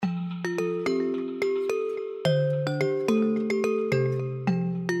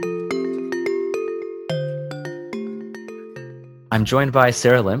I'm joined by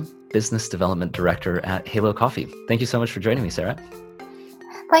Sarah Lim, Business Development Director at Halo Coffee. Thank you so much for joining me, Sarah.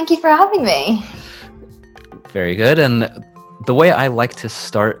 Thank you for having me. Very good. And the way I like to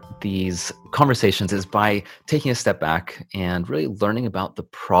start these conversations is by taking a step back and really learning about the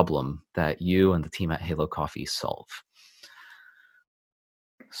problem that you and the team at Halo Coffee solve.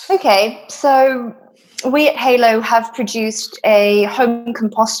 Okay, so we at Halo have produced a home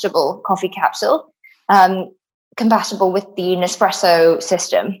compostable coffee capsule compatible with the Nespresso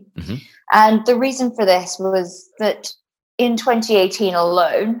system. Mm-hmm. And the reason for this was that in 2018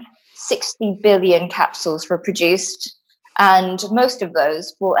 alone, 60 billion capsules were produced, and most of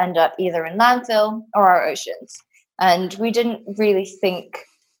those will end up either in landfill or our oceans. And we didn't really think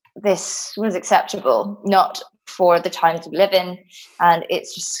this was acceptable, not for the times we live in, and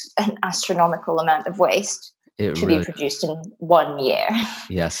it's just an astronomical amount of waste be produced in 1 year.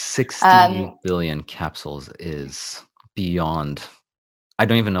 Yes, 60 billion capsules is beyond. I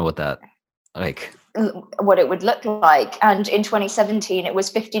don't even know what that what it would look like. And in 2017, it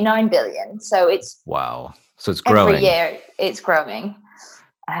was 59 billion. So it's wow. So it's growing. Every year, it's growing,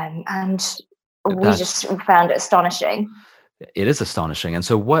 and we just found it astonishing. It is astonishing. And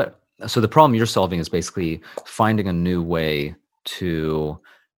so the problem you're solving is basically finding a new way to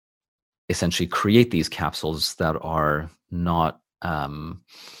essentially create these capsules that are not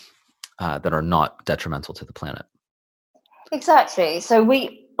detrimental to the planet. Exactly. So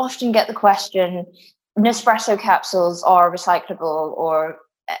we often get the question, Nespresso capsules are recyclable or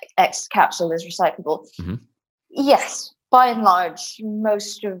X capsule is recyclable. Mm-hmm. Yes, by and large,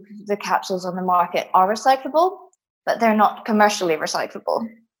 most of the capsules on the market are recyclable, but they're not commercially recyclable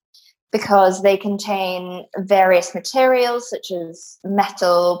because they contain various materials such as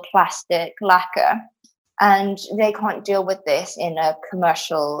metal, plastic, lacquer, and they can't deal with this in a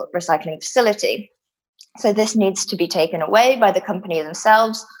commercial recycling facility. So this needs to be taken away by the company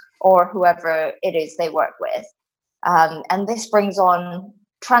themselves or whoever it is they work with. And this brings on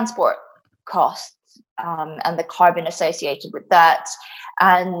transport costs and the carbon associated with that,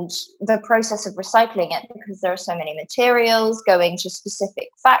 and the process of recycling it, because there are so many materials going to specific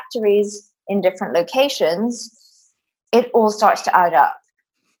factories in different locations, it all starts to add up.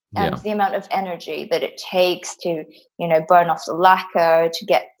 And the amount of energy that it takes to, burn off the lacquer, to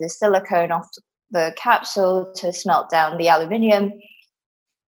get the silicone off the capsule, to smelt down the aluminium,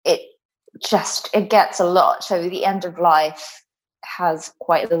 it gets a lot. So the end of life has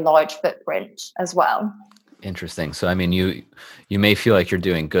quite a large footprint as well. Interesting. So, I mean, you may feel like you're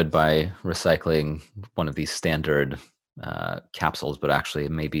doing good by recycling one of these standard capsules, but actually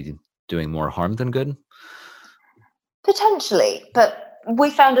maybe doing more harm than good? Potentially, but we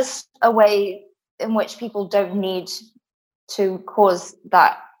found a way in which people don't need to cause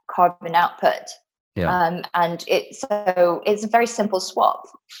that carbon output. Yeah. And it's a very simple swap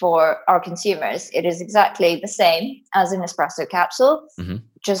for our consumers. It is exactly the same as an espresso capsule, mm-hmm.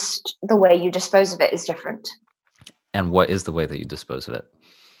 Just the way you dispose of it is different. And what is the way that you dispose of it?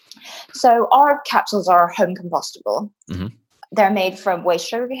 So our capsules are home compostable. Mm-hmm. They're made from waste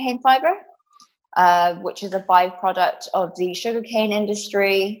sugarcane fiber, which is a byproduct of the sugarcane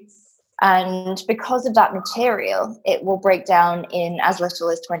industry. And because of that material, it will break down in as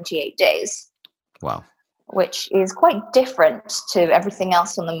little as 28 days. Wow. Which is quite different to everything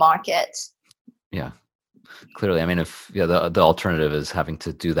else on the market. Yeah, clearly. I mean, the alternative is having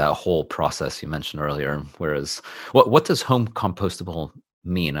to do that whole process you mentioned earlier. Whereas, what does home compostable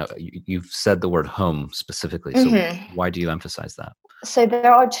mean? You've said the word home specifically. So why do you emphasize that? So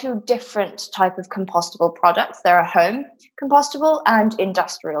there are two different types of compostable products. There are home compostable and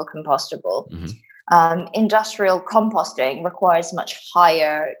industrial compostable. Mm-hmm. Industrial composting requires much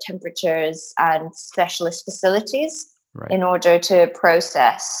higher temperatures and specialist facilities in order to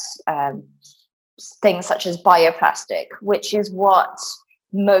process things such as bioplastic, which is what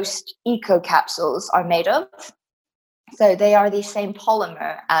most eco capsules are made of. So they are the same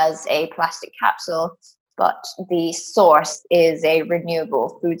polymer as a plastic capsule, but the source is a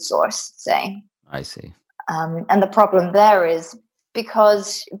renewable food source, say. I see. And the problem there is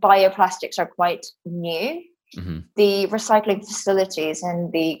because bioplastics are quite new, the recycling facilities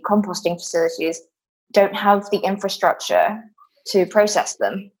and the composting facilities don't have the infrastructure to process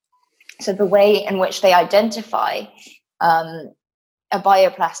them. So the way in which they identify a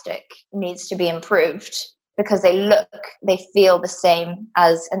bioplastic needs to be improved because they feel the same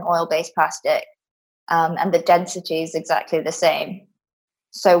as an oil-based plastic, and the density is exactly the same.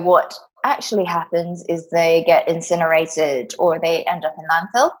 So what actually happens is they get incinerated or they end up in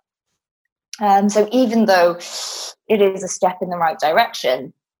landfill. So even though it is a step in the right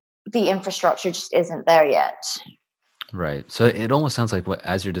direction, the infrastructure just isn't there yet. Right. So it almost sounds like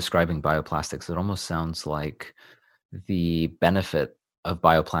as you're describing bioplastics, it almost sounds like the benefit of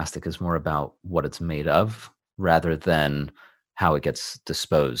bioplastic is more about what it's made of rather than how it gets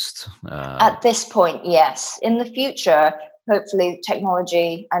disposed. At this point, yes. In the future, hopefully,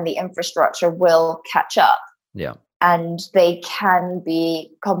 technology and the infrastructure will catch up Yeah. and they can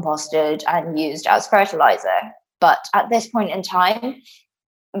be composted and used as fertilizer. But at this point in time,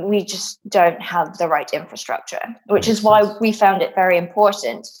 we just don't have the right infrastructure, which is Makes why sense. we found it very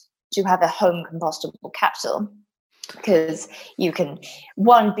important to have a home compostable capsule, because you can,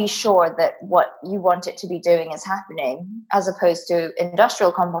 one, be sure that what you want it to be doing is happening, as opposed to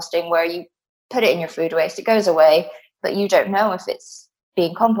industrial composting where you put it in your food waste, it goes away, but you don't know if it's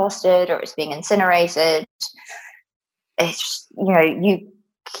being composted or it's being incinerated. It's, you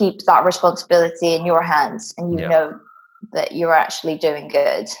keep that responsibility in your hands and you Yeah. know that you're actually doing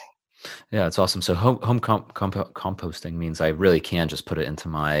good. Yeah, it's awesome. So home composting means I really can just put it into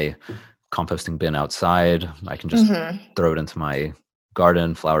my composting bin outside. I can just Mm-hmm. throw it into my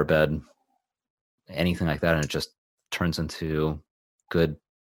garden, flower bed, anything like that, and it just turns into good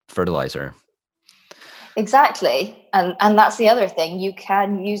fertilizer. Exactly. And that's the other thing. You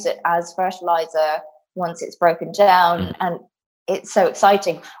can use it as fertilizer once it's broken down. Mhm. And it's so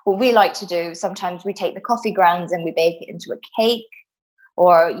exciting. What we like to do, sometimes we take the coffee grounds and we bake it into a cake,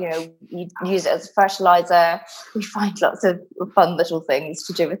 or you use it as fertilizer. We find lots of fun little things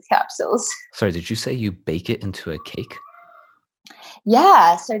to do with capsules. Sorry, did you say you bake it into a cake?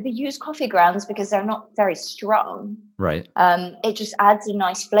 Yeah, so they use coffee grounds because they're not very strong. Right. It just adds a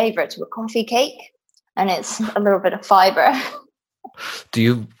nice flavor to a coffee cake, and it's a little bit of fiber.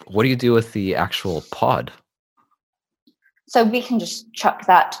 What do you do with the actual pod? So we can just chuck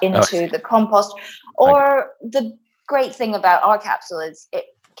that Oh, I into see. the compost. I got Or the great thing about our capsule is it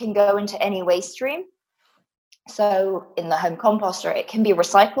can go into any waste stream. So in the home composter, it can be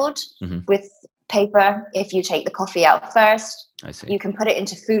recycled Mhm. with paper. If you take the coffee out first, I see. you can put it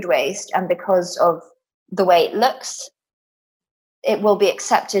into food waste. And because of the way it looks, it will be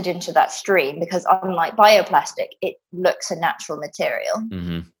accepted into that stream, because unlike bioplastic, it looks a natural material.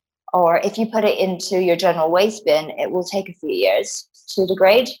 Mhm. Or if you put it into your general waste bin, it will take a few years to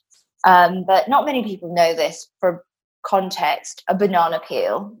degrade. But not many people know this. For context, a banana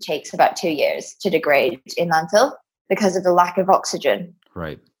peel takes about 2 years to degrade in landfill because of the lack of oxygen.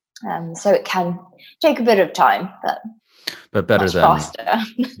 Right. So it can take a bit of time, but But better much than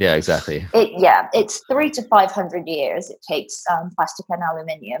faster. yeah, exactly. It's 300 to 500 years it takes plastic and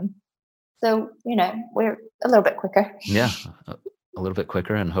aluminium. So, we're a little bit quicker. Yeah, a little bit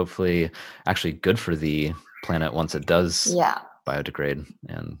quicker and hopefully actually good for the planet once it does Yeah, biodegrade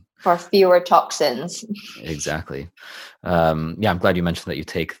and for fewer toxins. exactly. Yeah, I'm glad you mentioned that you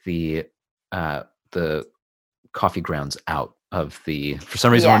take the coffee grounds out of the for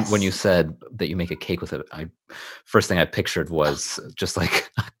some reason when you Yes. said that you make a cake with it, I first thing I pictured was just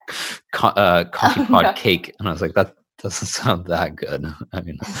like coffee Oh, pod no. cake, and I was like, that doesn't sound that good. I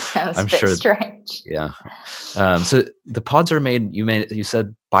mean, Sounds I'm a bit sure, strange. yeah. So the pods are made. You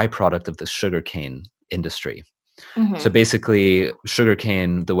said byproduct of the sugarcane industry. So Hmm. basically,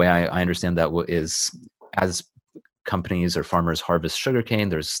 sugarcane, the way I understand that is as companies or farmers harvest sugarcane,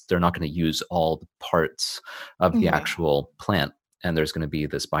 they're not going to use all the parts of the Hmm. actual plant, and there's going to be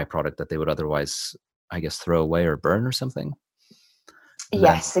this byproduct that they would otherwise, I guess, throw away or burn or something. And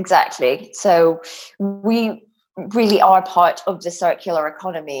then, Yes, exactly. So we really are part of the circular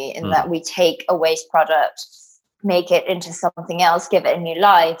economy in mm, that we take a waste product, make it into something else, give it a new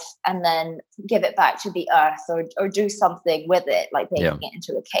life, and then give it back to the earth, or do something with it, like yeah, making it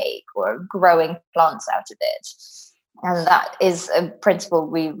into a cake or growing plants out of it. And that is a principle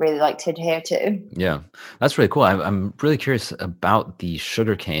we really like to adhere to. yeah, that's really cool. I'm really curious about the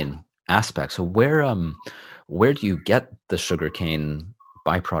sugarcane aspect. So where do you get the sugarcane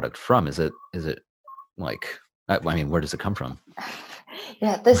byproduct from? Is it like I mean, where does it come from?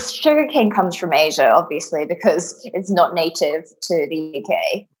 Yeah, this sugarcane comes from Asia, obviously, because it's not native to the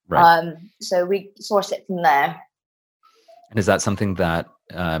UK. Right. So we source it from there. And is that something that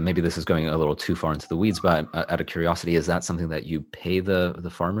maybe this is going a little too far into the weeds, but out of curiosity, is that something that you pay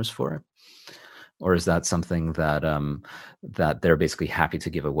the farmers for, or is that something that that they're basically happy to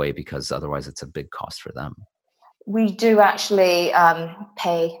give away because otherwise it's a big cost for them? We do actually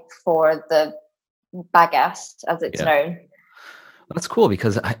pay for the bagasse, as it's Yeah, known, that's cool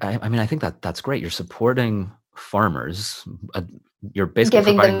because I mean I think that that's great. You're supporting farmers. You're basically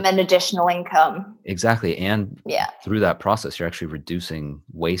giving providing them an additional income. exactly, and Yeah. through that process, you're actually reducing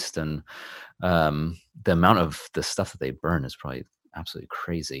waste and the amount of the stuff that they burn is probably absolutely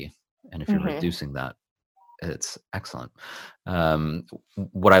crazy. And if you're Hmm. reducing that, It's excellent.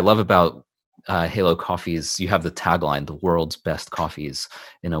 What I love about Halo Coffee is you have the tagline, "The world's best coffees,"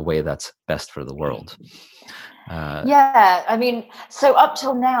 in a way that's best for the world. Yeah, I mean, so up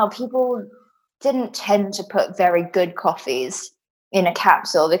till now, people didn't tend to put very good coffees in a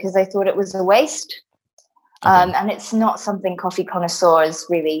capsule because they thought it was a waste. Okay. And it's not something coffee connoisseurs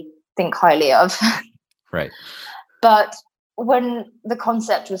really think highly of. Right. But when the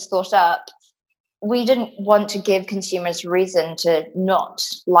concept was thought up, we didn't want to give consumers reason to not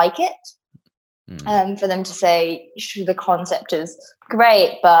like it. For them to say, sure, the concept is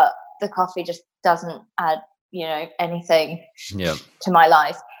great, but the coffee just doesn't add, anything to my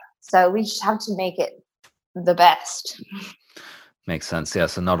life. So we just have to make it the best. Makes sense. Yeah.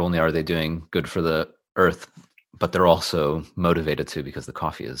 So not only are they doing good for the earth, but they're also motivated to because the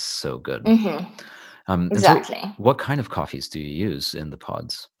coffee is so good. Exactly. And so what kind of coffees do you use in the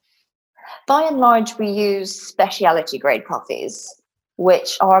pods? By and large, we use specialty grade coffees,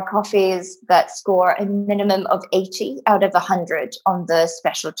 which are coffees that score a minimum of 80 out of 100 on the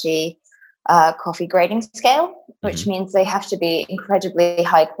specialty coffee grading scale, which means they have to be incredibly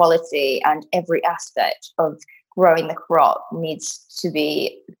high quality, and every aspect of growing the crop needs to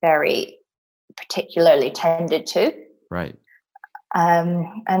be very particularly tended to. Right.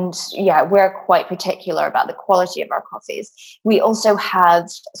 And yeah, we're quite particular about the quality of our coffees. We also have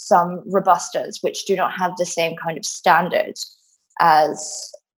some Robustas, which do not have the same kind of standards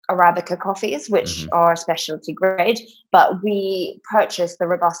as Arabica coffees, which are specialty grade, but we purchase the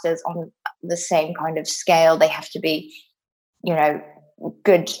Robustas on the same kind of scale. They have to be,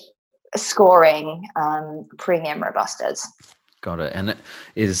 good scoring premium Robustas. Got it. And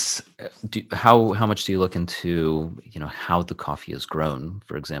how much do you look into, how the coffee is grown?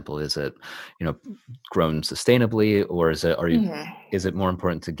 For example, is it, grown sustainably, or is it more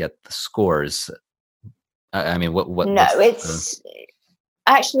important to get the scores? I mean, what? No, it's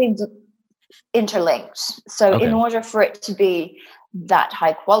actually interlinked. So in order for it to be that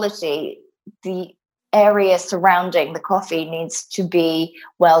high quality, the area surrounding the coffee needs to be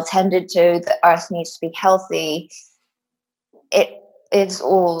well tended to. The earth needs to be healthy. It's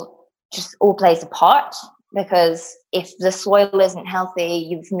all plays a part, because if the soil isn't healthy,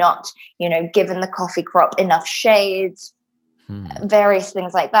 you've not, given the coffee crop enough shade, various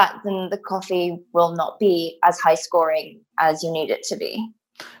things like that, then the coffee will not be as high scoring as you need it to be.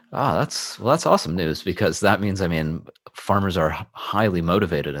 That's awesome news, because that means, farmers are highly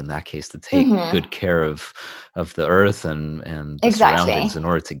motivated in that case to take good care of the earth and the surroundings in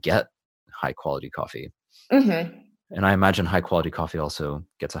order to get high quality coffee. And I imagine high quality coffee also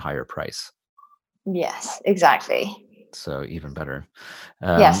gets a higher price. Yes, exactly. So even better.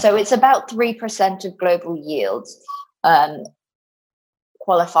 So it's about 3% of global yields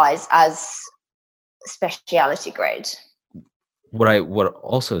qualifies as specialty grade. What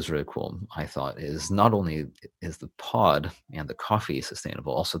also is really cool, I thought, is not only is the pod and the coffee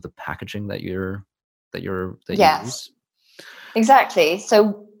sustainable, also the packaging that you use. Exactly.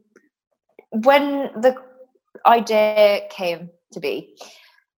 So when the idea came to be,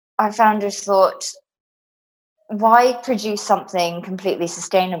 our founders thought, why produce something completely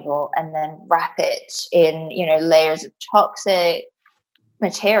sustainable and then wrap it in, layers of toxic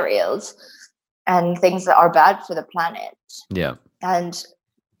materials and things that are bad for the planet? Yeah. And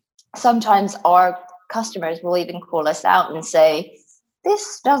sometimes our customers will even call us out and say,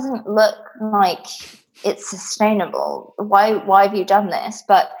 this doesn't look like it's sustainable. Why have you done this?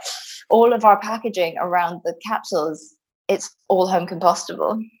 But all of our packaging around the capsules, it's all home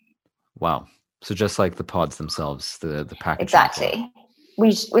compostable. Wow. So just like the pods themselves, the packaging. Exactly.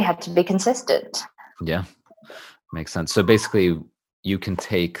 We had to be consistent. Yeah. Makes sense. So basically you can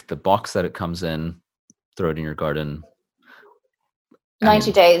take the box that it comes in, throw it in your garden.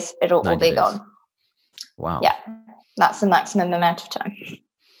 90 days, it'll all be gone. Wow. Yeah. That's the maximum amount of time.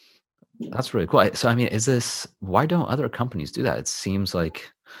 That's really cool. So, why don't other companies do that? It seems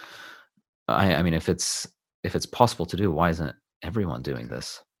like, if it's possible to do, why isn't everyone doing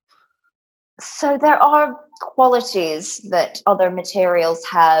this? So there are qualities that other materials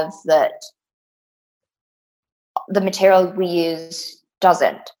have that the material we use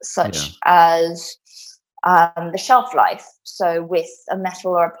doesn't, such as the shelf life. So with a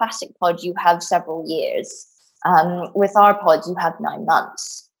metal or a plastic pod, you have several years. With our pods, you have 9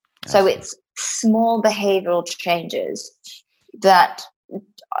 months. So it's small behavioral changes that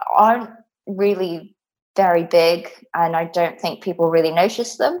aren't really very big, and I don't think people really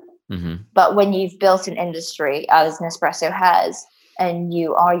notice them. But when you've built an industry, as Nespresso has, and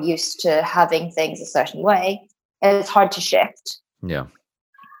you are used to having things a certain way, it's hard to shift. Yeah.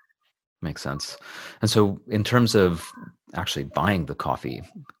 Makes sense. And so, in terms of actually buying the coffee,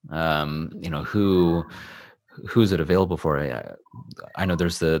 who's it available for? I know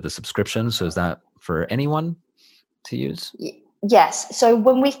there's the subscription. So is that for anyone to use? Yes. So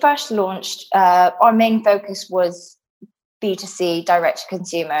when we first launched, our main focus was B2C, direct to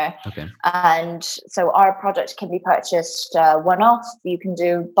consumer. Okay. And so our product can be purchased one-off. You can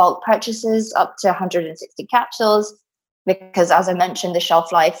do bulk purchases up to 160 capsules because, as I mentioned, the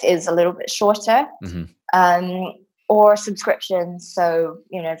shelf life is a little bit shorter. Or subscriptions. So,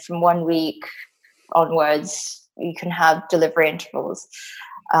 from 1 week onwards, you can have delivery intervals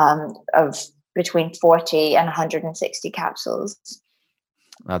of between 40 and 160 capsules.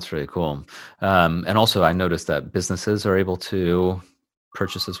 That's really cool. And also, I noticed that businesses are able to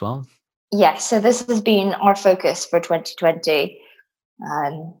purchase as well. Yes, so this has been our focus for 2020.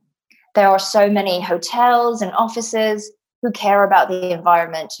 There are so many hotels and offices who care about the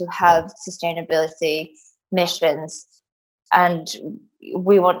environment, who have sustainability missions, and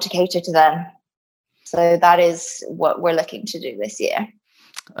we want to cater to them. So that is what we're looking to do this year.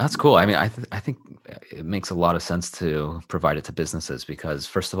 That's cool. I mean, I think it makes a lot of sense to provide it to businesses because,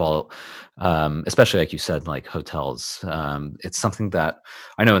 first of all, especially like you said, like hotels, it's something that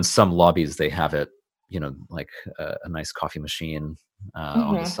I know in some lobbies they have it, like a nice coffee machine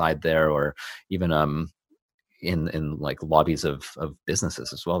on the side there, or even in like lobbies of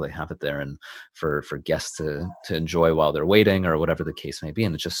businesses as well. They have it there, and for guests to enjoy while they're waiting or whatever the case may be.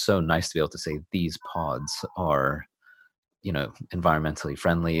 And it's just so nice to be able to say these pods are environmentally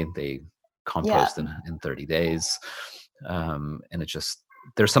friendly. They compost in 30 days. And it's just,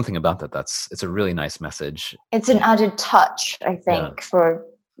 there's something about it's a really nice message. It's an added touch, I think, for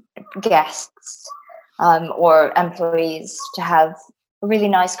guests or employees to have a really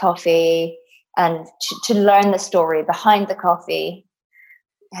nice coffee and to learn the story behind the coffee.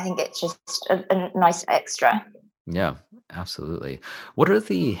 I think it's just a nice extra. Yeah, absolutely. What are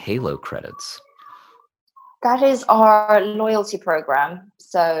the Halo credits? That is our loyalty program.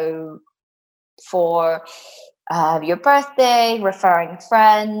 So for your birthday, referring a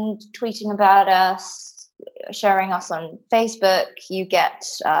friend, tweeting about us, sharing us on Facebook, you get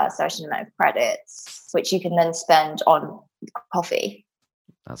a certain amount of credits, which you can then spend on coffee.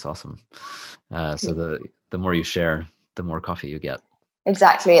 That's awesome. So the more you share, the more coffee you get.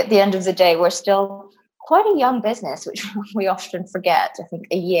 Exactly. At the end of the day, we're still quite a young business, which we often forget. I think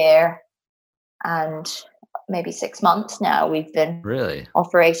a year and maybe 6 months now we've been really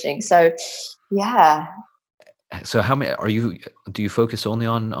operating. So yeah. So how many do you focus only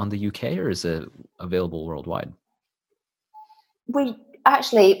on the UK, or is it available worldwide? We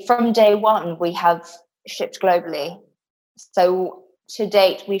actually, from day one, we have shipped globally. So to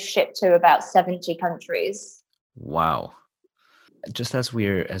date, we've shipped to about 70 countries. Wow. Just as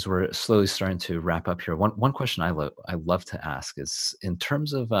we're slowly starting to wrap up here, one question I love to ask is, in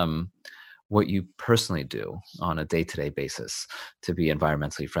terms of what you personally do on a day-to-day basis to be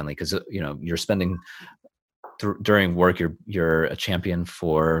environmentally friendly, because you're spending during work, you're a champion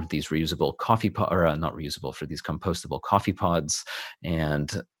for these reusable coffee or not reusable, for these compostable coffee pods,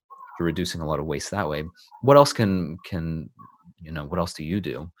 and you're reducing a lot of waste that way. What else what else do you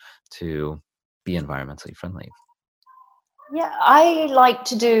do to be environmentally friendly? Yeah, I like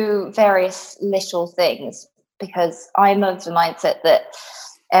to do various little things because I'm of the mindset that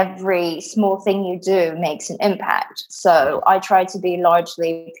every small thing you do makes an impact. So I try to be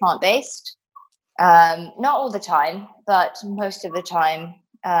largely plant-based. Not all the time, but most of the time.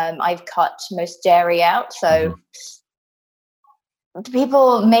 I've cut most dairy out. So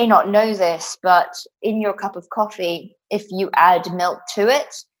people may not know this, but in your cup of coffee, if you add milk to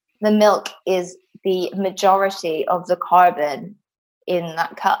it, the milk is the majority of the carbon in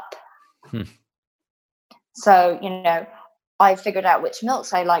that cup. So, I figured out which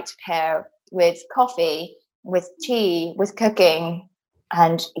milks I like to pair with coffee, with tea, with cooking.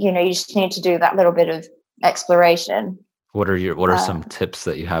 And, you just need to do that little bit of exploration. What are some tips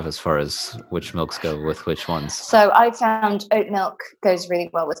that you have as far as which milks go with which ones? So I found oat milk goes really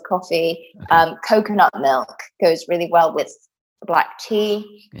well with coffee. Okay. Coconut milk goes really well with black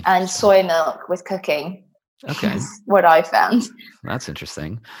tea, and soy milk with cooking. Okay. What I found. That's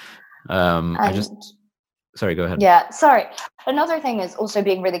interesting. Sorry, go ahead. Yeah, sorry. Another thing is also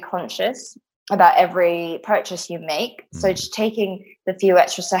being really conscious about every purchase you make. So just taking the few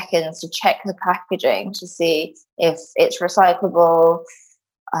extra seconds to check the packaging to see if it's recyclable,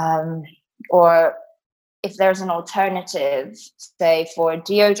 or if there's an alternative, say for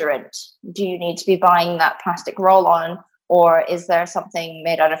deodorant. Do you need to be buying that plastic roll-on, or is there something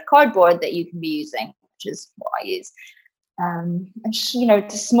made out of cardboard that you can be using, which is what I use? And just, the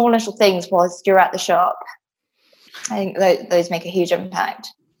small little things whilst you're at the shop. I think those make a huge impact.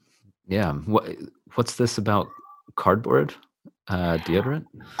 Yeah. What's this about cardboard deodorant?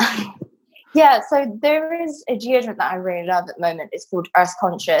 Yeah, so there is a deodorant that I really love at the moment. It's called Earth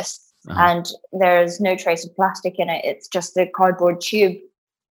Conscious, and there's no trace of plastic in it. It's just a cardboard tube.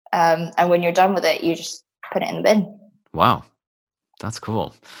 And when you're done with it, you just put it in the bin. Wow. That's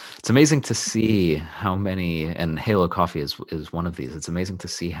cool. It's amazing to see how many, and Halo Coffee is one of these. It's amazing to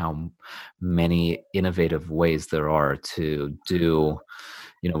see how many innovative ways there are to do,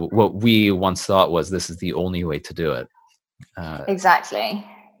 what we once thought was this is the only way to do it. Exactly.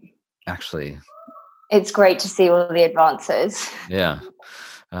 Actually, it's great to see all the advances. Yeah.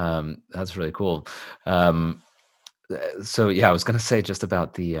 That's really cool. So yeah, I was going to say just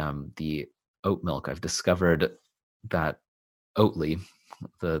about the oat milk. I've discovered that Oatly,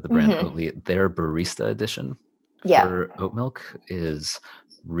 the brand Oatly, their barista edition for oat milk is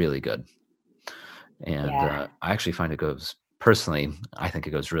really good. And I actually find I think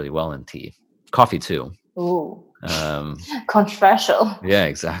it goes really well in tea. Coffee too. Ooh. Controversial. Yeah,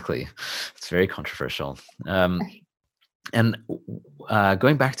 exactly. It's very controversial. And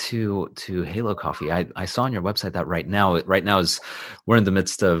going back to Halo Coffee, I saw on your website that right now we're in the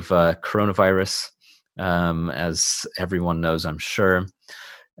midst of coronavirus, as everyone knows, I'm sure.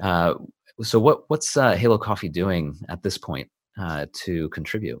 So what's Halo Coffee doing at this point to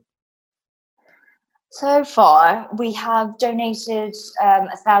contribute? So far, we have donated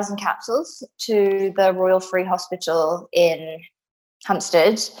 1,000 capsules to the Royal Free Hospital in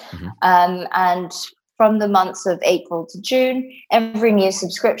Hampstead. And from the months of April to June, every new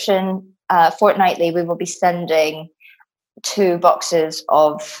subscription, fortnightly, we will be sending 2 boxes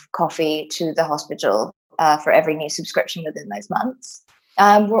of coffee to the hospital for every new subscription within those months.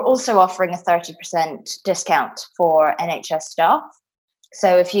 We're also offering a 30% discount for NHS staff.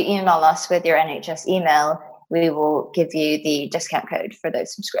 So if you email us with your NHS email, we will give you the discount code for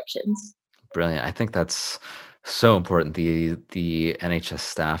those subscriptions. Brilliant. I think that's so important. The NHS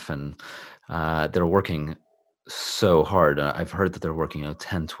staff, and they're working so hard. I've heard that they're working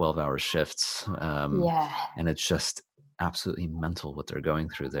 10, 12-hour shifts. And it's just absolutely mental what they're going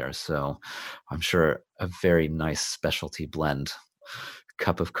through there. So I'm sure a very nice specialty blend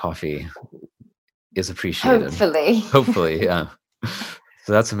cup of coffee is appreciated. Hopefully, yeah.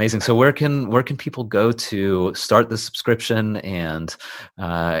 So that's amazing. So where can people go to start the subscription and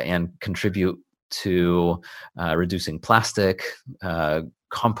contribute to reducing plastic,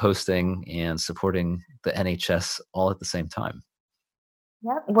 composting, and supporting the NHS all at the same time?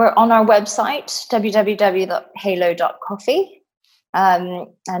 Yeah, we're on our website, www.halo.coffee.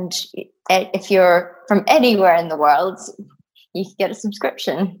 And if you're from anywhere in the world, you can get a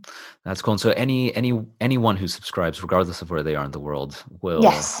subscription. That's cool. And so anyone who subscribes, regardless of where they are in the world, will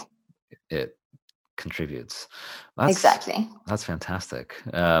it contributes. Exactly. That's fantastic.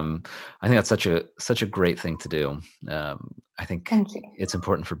 I think that's such a great thing to do. I think it's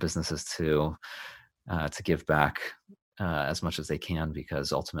important for businesses to give back as much as they can,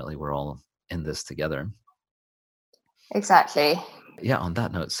 because ultimately we're all in this together. Exactly. Yeah. On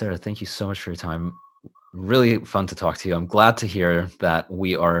that note, Sarah, thank you so much for your time. Really fun to talk to you. I'm glad to hear that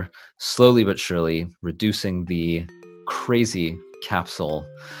we are slowly but surely reducing the crazy capsule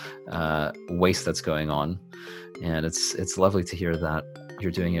waste that's going on. And it's lovely to hear that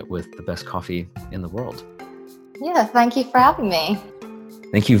you're doing it with the best coffee in the world. Yeah, thank you for having me.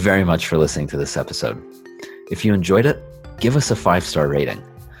 Thank you very much for listening to this episode. If you enjoyed it, give us a 5-star rating.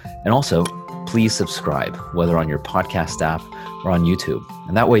 And also, please subscribe, whether on your podcast app or on YouTube.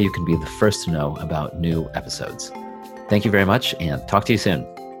 And that way you can be the first to know about new episodes. Thank you very much, and talk to you soon.